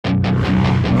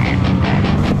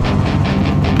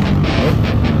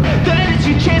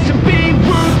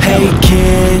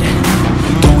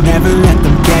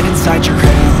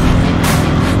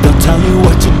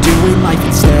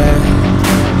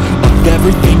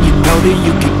everything you know that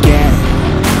you could get.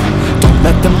 Don't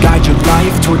let them guide your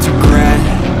life towards regret.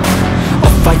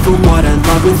 I'll fight for what I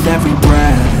love with every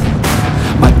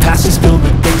breath. My past is filled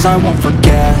with things I won't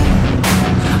forget.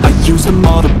 I use them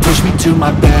all to push me to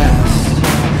my best.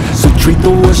 So treat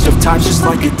the worst of times just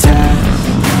like a test.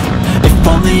 If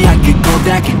only I could go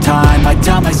back in time, I'd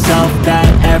tell myself that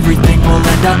everything will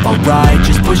end up alright.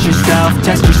 Just push yourself,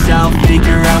 test yourself,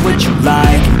 figure out what you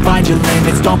like. Find your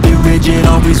limits, don't be rigid,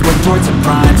 always work towards a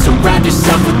prime. Surround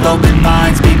yourself with open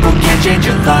minds, people can change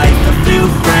your life. A few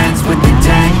friends with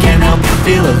intent can help you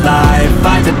feel alive.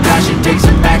 Find a passion, take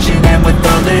some action, and with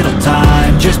a little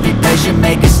time, just be patient,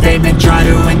 make a statement, try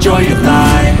to enjoy your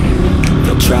life.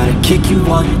 They'll try to kick you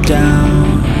while you're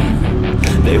down.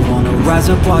 They wanna rise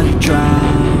up while you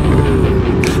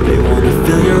drown. They wanna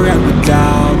fill your head with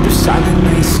doubt. They're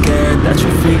silently scared that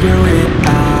you'll figure it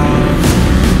out.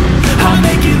 I'll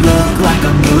make it look like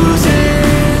I'm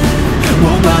losing,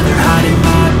 won't bother hiding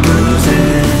my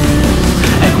bruises.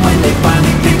 And when they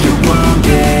finally think you're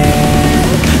wounded,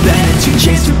 then it's your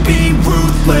chance to be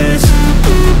ruthless.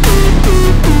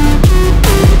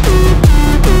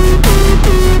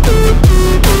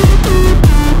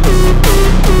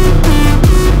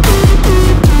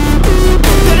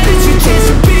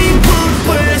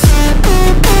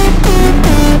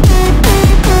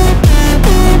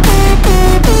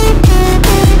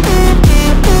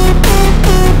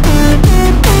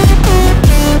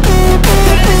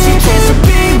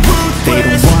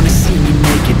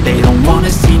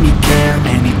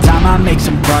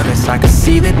 I can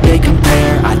see that they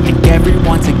compare. I think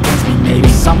everyone's against me, maybe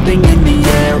something in the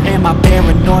air. Am I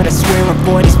paranoid? I swear a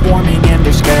void is forming and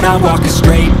they're scared. I walk a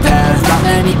straight path, not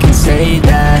many can say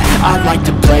that. I like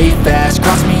to play fast,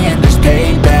 cross me and there's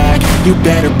payback. You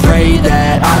better pray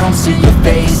that I don't see your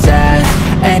face at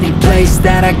any place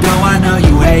that I go. I know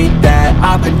you hate that.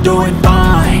 I've been doing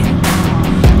fine,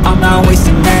 I'm not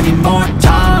wasting any more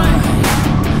time.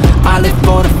 I live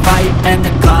for the fight and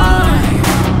the climb.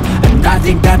 I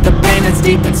think that the pain that's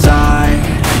deep inside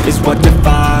is what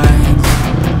defines.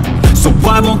 So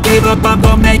I won't give up, I'm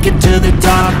gonna make it to the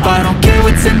top. I don't care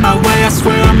what's in my way, I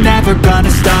swear I'm never gonna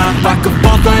stop. I could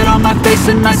fall flat on my face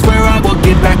and I swear I will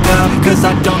get back up. Cause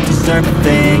I don't deserve a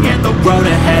thing and the road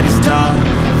ahead is tough.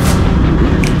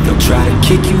 They'll try to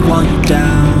kick you while you're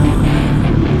down.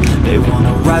 They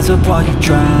wanna rise up while you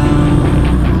drown.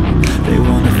 They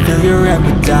wanna fill your head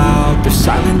with doubt. They're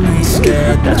silently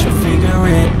scared that you'll figure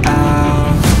it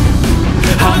out.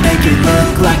 I'll make it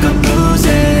look like I'm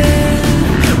losing,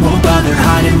 won't bother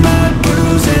hiding my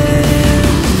bruises.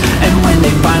 And when they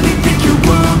finally think you're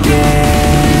wounded,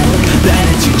 then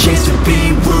it's your chance to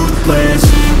be ruthless.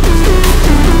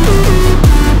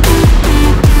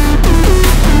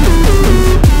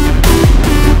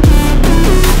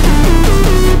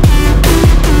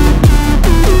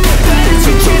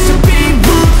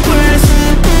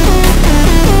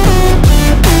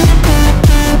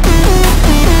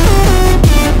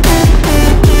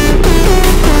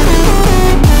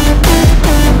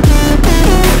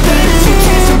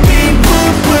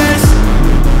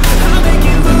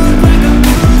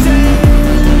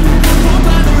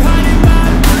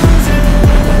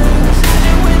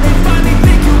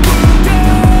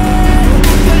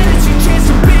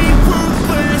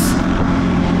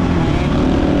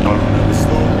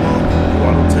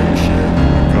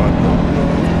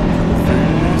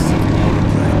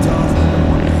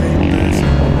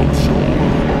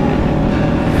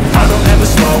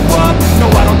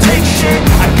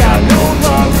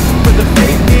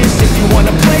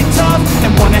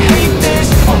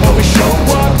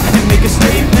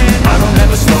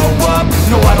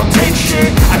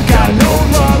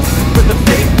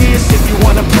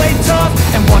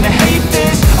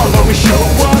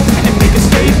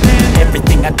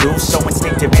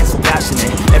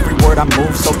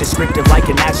 Descriptive like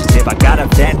an adjective. I got a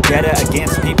vendetta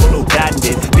against people who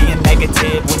patented being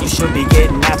negative when you should be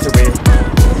getting after it.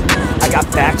 I got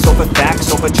facts over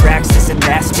tracks, this and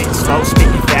that. Spitting slow,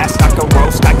 spitting fast, I can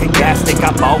roast, I can gas. Think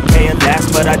I'm okay at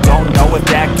last, but I don't know if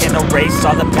that can erase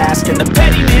all the past and the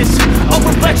pettiness. A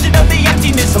reflection of the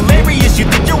emptiness, hilarious. You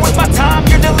think you're worth my time,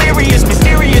 you're delirious.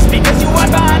 Mysterious, because you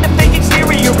hide behind a fake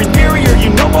exterior. Inferior, you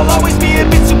know I'll always be a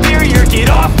bit superior. Get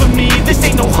off of me, this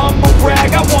ain't no humble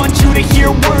brag. I want you to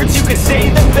hear words, you can say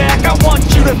them back. I want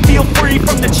you to feel free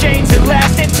from the chains at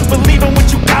last, and to believe in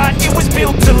what you got, it was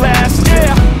built to last,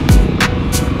 yeah.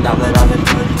 Now that I've been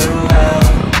put through hell,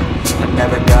 I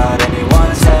never got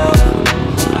anyone's help.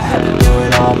 I had to do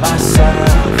it all myself.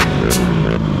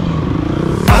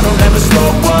 I don't ever slow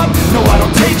up, no I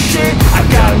don't take shit. I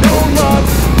got no love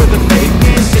for the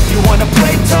fakeness. If you wanna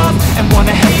play tough and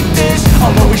wanna hate this,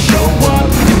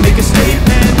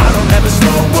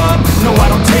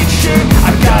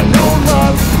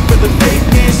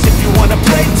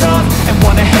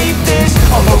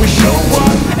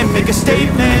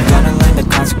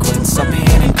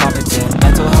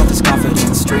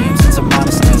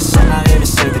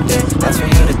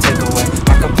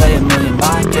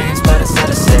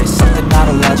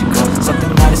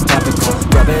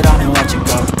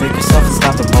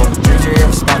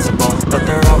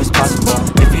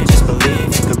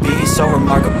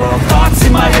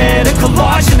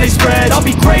 I'll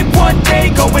be great one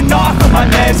day, going off of my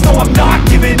meds. No, I'm not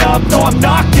giving up, no, I'm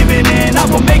not giving in. I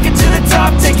will make it to the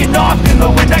top, taking off in the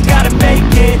wind. I gotta make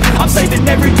it, I'm saving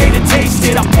every day to taste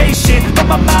it. I'm patient, but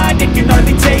my mind, it can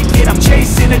hardly take it. I'm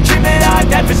chasing a dream that I've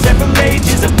had for several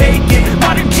ages. A vacant,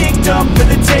 modern kingdom for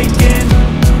the taking.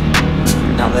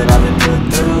 Now that I've been put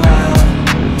through hell,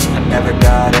 I never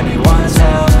got anyone's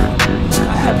help.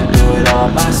 I had to do it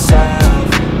all myself.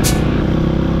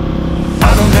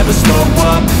 I don't ever slow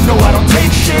up, no I don't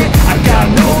take shit. I got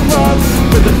no love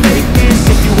for the fakeness.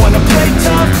 If you wanna play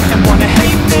tough and wanna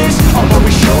hate this, I'll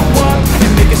always show up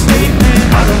and make a statement.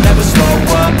 I don't ever slow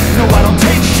up, no I don't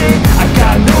take shit. I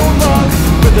got no love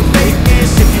for the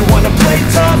fakeness. If you wanna play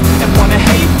tough and wanna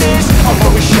hate this, I'll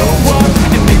always show up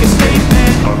and make a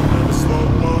statement. I don't ever slow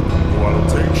up, no I don't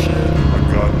take shit. I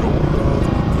got no love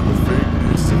for the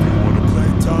fakeness. If you wanna play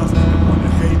tough and wanna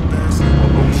hate this, I'll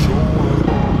always show up.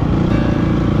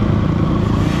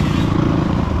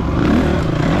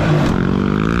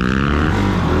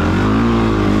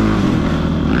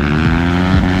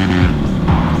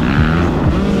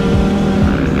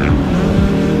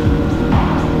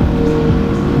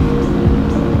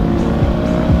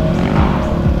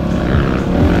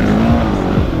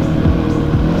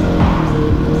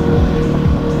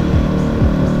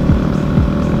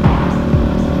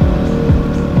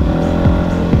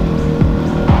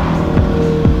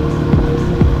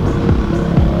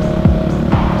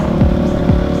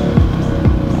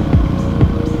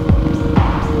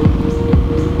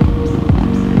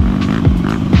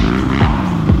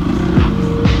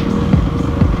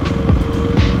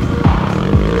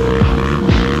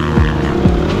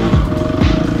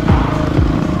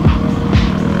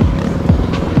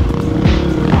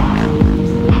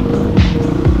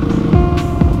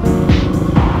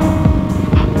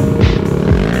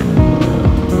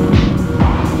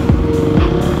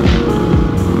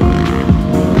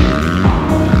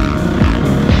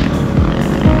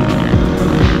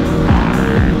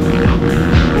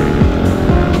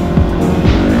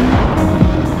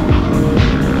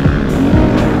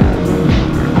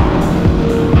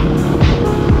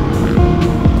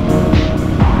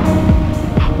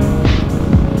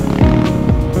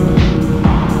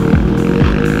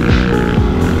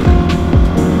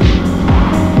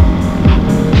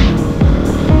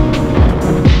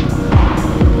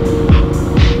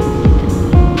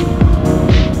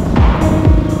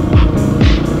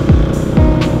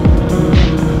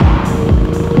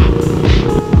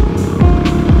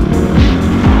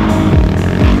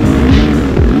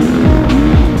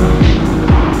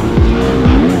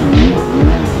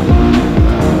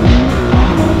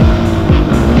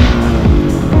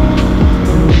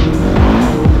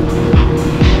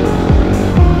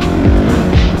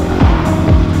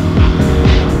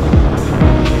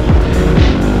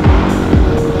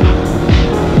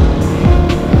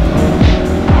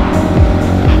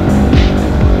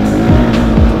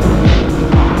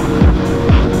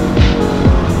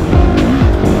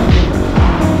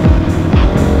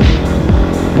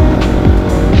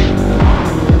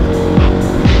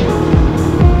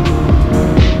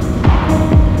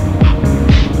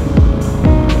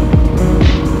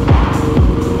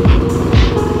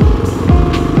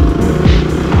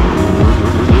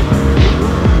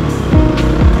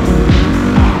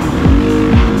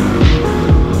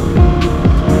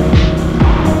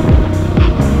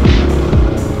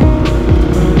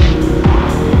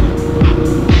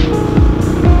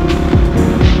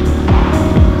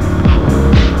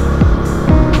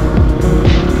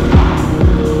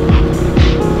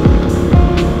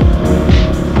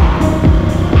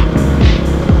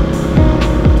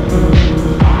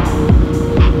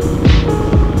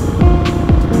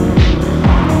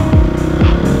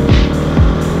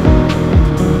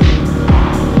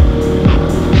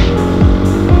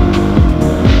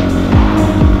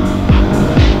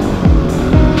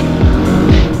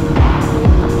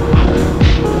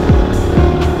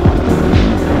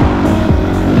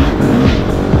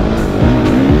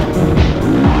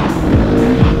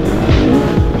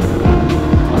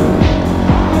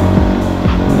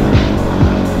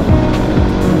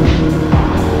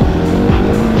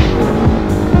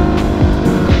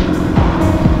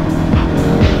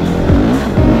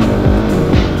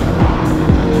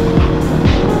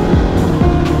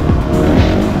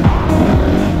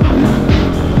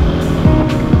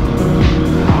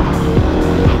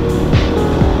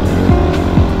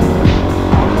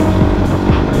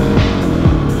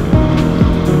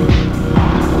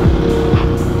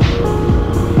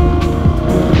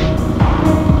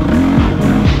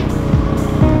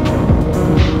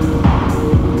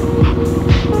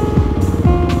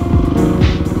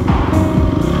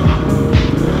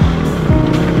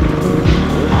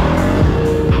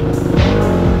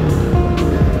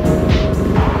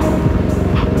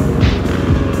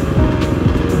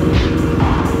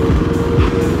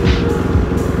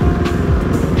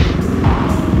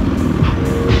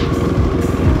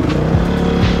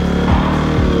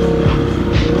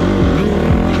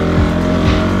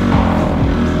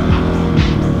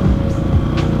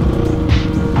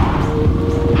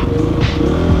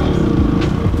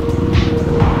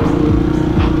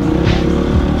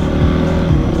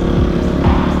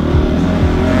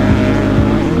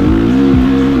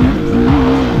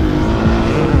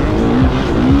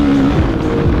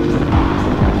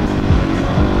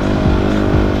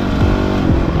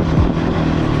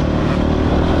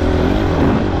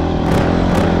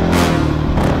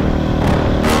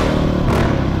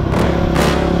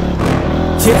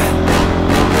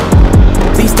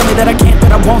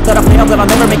 won't, that I'll fail, that I'll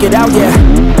never make it out, yeah.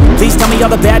 Please tell me all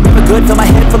the bad, never good, fill my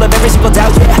head full of every single doubt,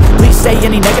 yeah. Please say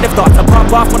any negative thoughts, I pop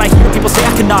off when I hear people say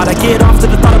I cannot. I get off to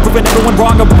the thought of proving everyone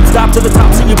wrong, I won't stop to the top,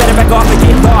 so you better back off and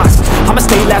get lost. I'ma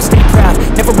stay loud, stay proud,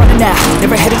 never running out,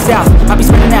 never heading south. I'll be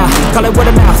spinning out, call it word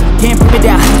of mouth, can't put me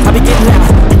down, I'll be getting loud.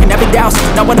 You can have it douse,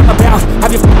 not what I'm about, have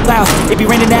your f***ing cloud, it be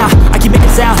raining now. I keep making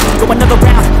sound, go another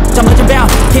round, bitch, I'm legend bound,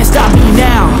 can't stop me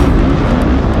now.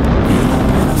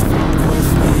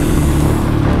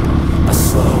 A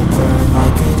slow burn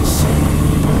like a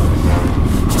disease.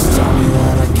 Just tell me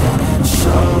that I can and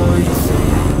show you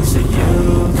things that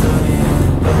you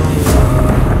couldn't believe.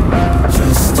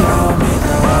 Just tell me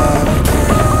that I can.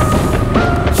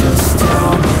 Just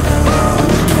tell me that I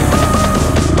can.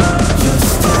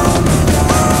 Just tell me that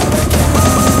I can.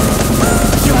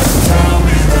 Just tell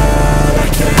me that I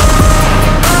can.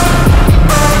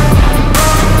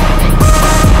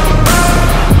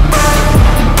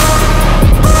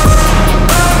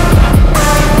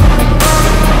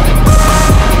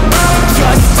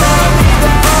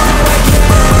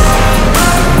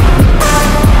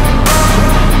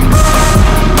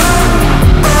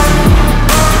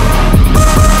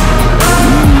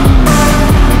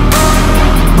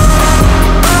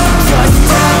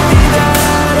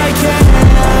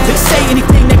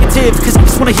 Cause I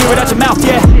just wanna hear it out your mouth,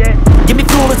 yeah. Give me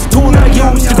fuel, it's a tool that I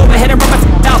use to go ahead and run my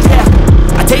mouth, yeah.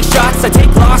 I take shots, I take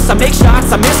loss, I make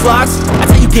shots, I miss lots. That's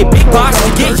how you get big box,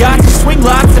 you get yachts, you swing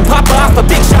lots and pop off a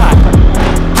big shot.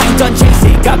 I ain't done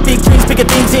chasing, got big dreams, bigger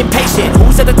things, impatient.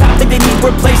 Who's at the top think they need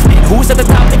replacement? Who's at the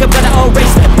top think I'm gonna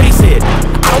erase them? Face it,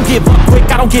 I don't give up quick,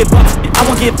 I don't give up, I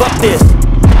won't give up this.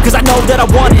 Cause I know that I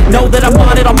want it, know that I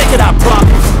want it, I'll make it, I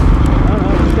promise.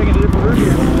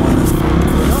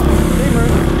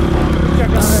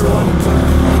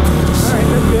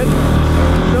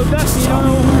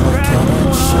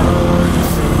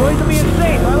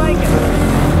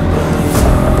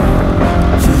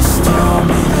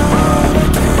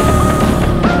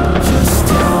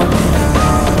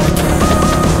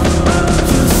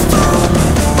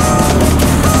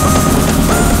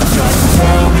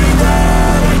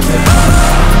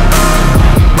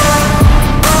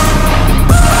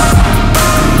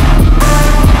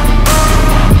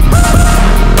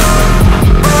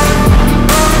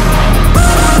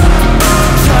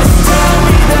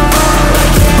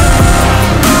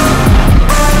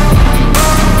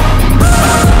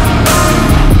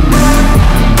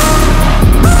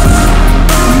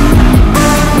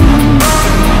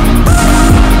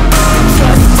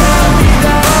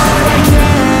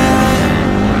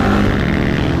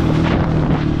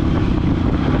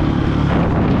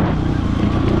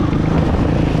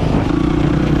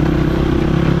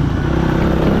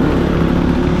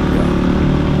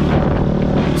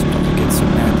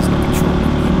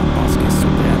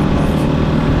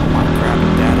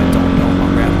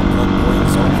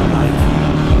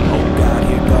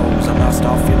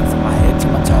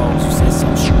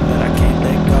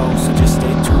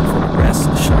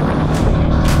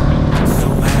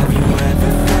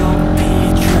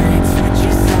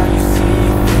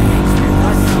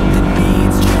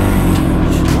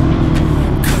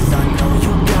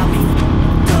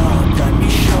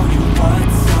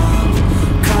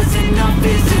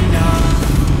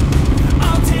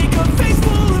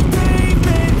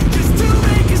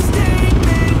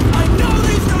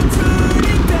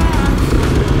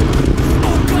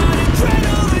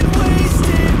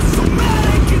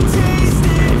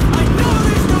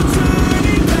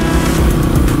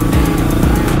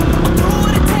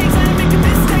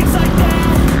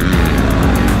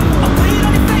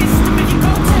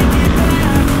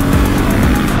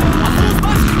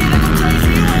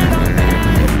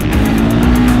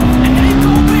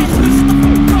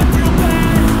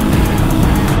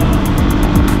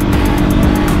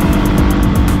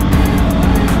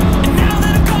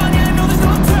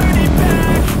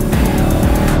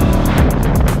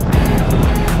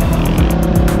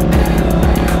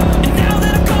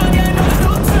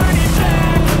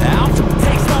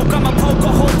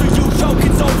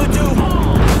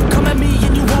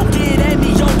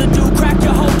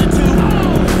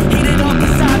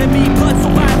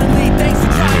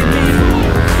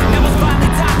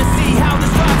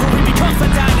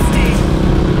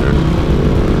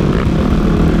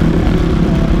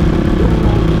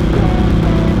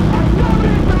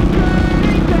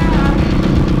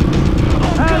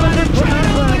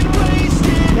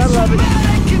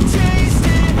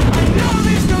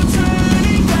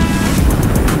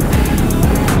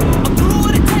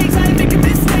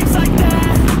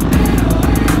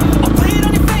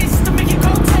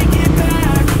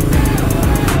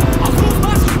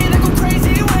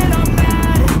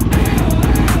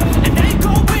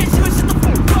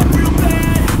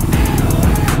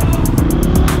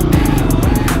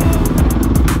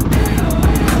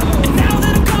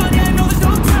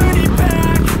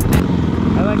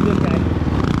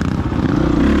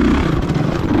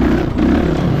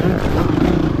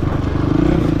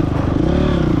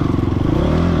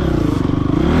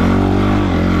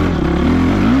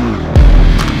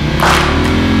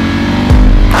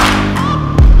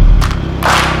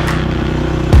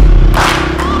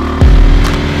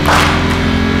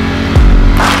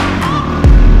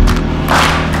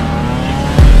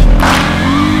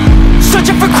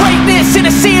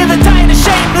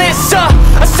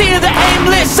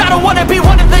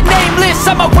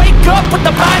 I'ma wake up with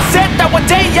the mindset that one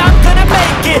day I'm gonna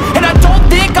make it. And I don't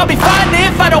think I'll be fine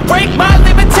if I don't break my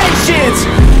limitations.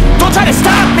 Don't try to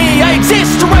stop me, I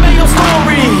exist to write my own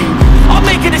story. I'll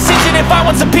make a decision if I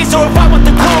want some peace or if I want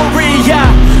the glory, yeah.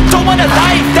 Don't want a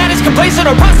life that is complacent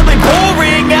or possibly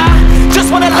boring,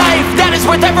 just want a life that is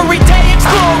worth every day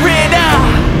exploring,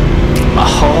 My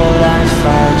whole life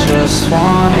I just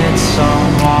wanted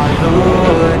someone who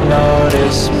would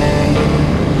notice me.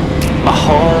 My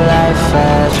whole life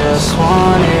I just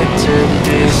wanted to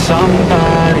be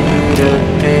somebody to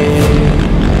be.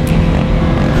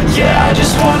 Yeah, I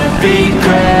just wanna be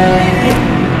great.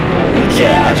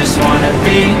 Yeah, I just wanna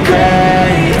be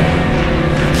great.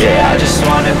 Yeah, I just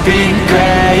wanna be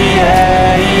great.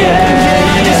 Yeah, yeah,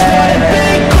 I just wanna be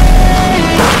great.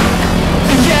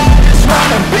 Yeah, I just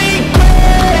wanna be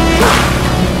great.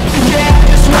 Yeah, I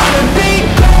just wanna be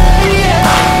great. Yeah,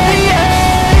 yeah,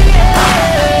 yeah,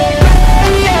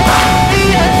 yeah, yeah.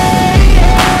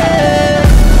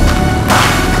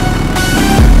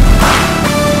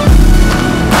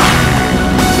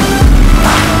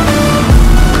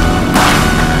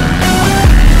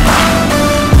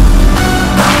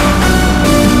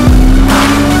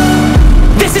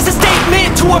 This is a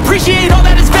statement to appreciate all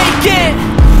that is vacant.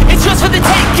 It's just for the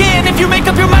taking. If you make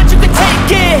up your mind, you can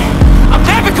take it. I'm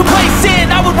never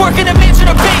complacent. I would work in a mansion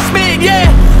or basement, yeah.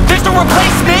 There's no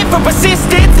replacement for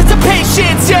persistence, it's a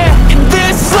patience, yeah. In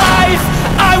this life,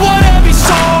 I wanna be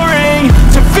soaring,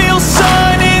 to feel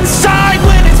sun inside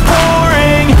when it's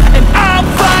pouring. And I'll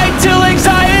fight till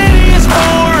anxiety is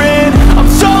boring. I'm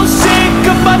so sick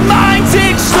of my mind's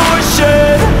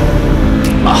extortion.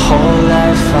 My whole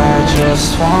life I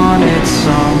just wanted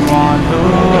someone who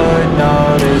would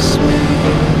notice me.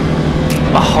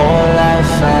 My whole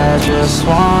life I just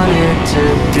wanted to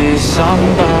be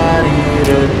somebody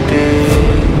to be.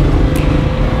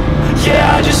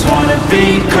 Yeah, I just wanna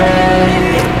be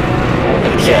great.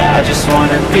 Yeah, I just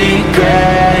wanna be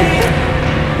great.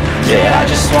 Yeah, I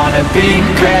just wanna be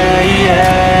great.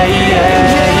 Yeah, yeah,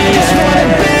 yeah. I just wanna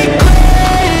be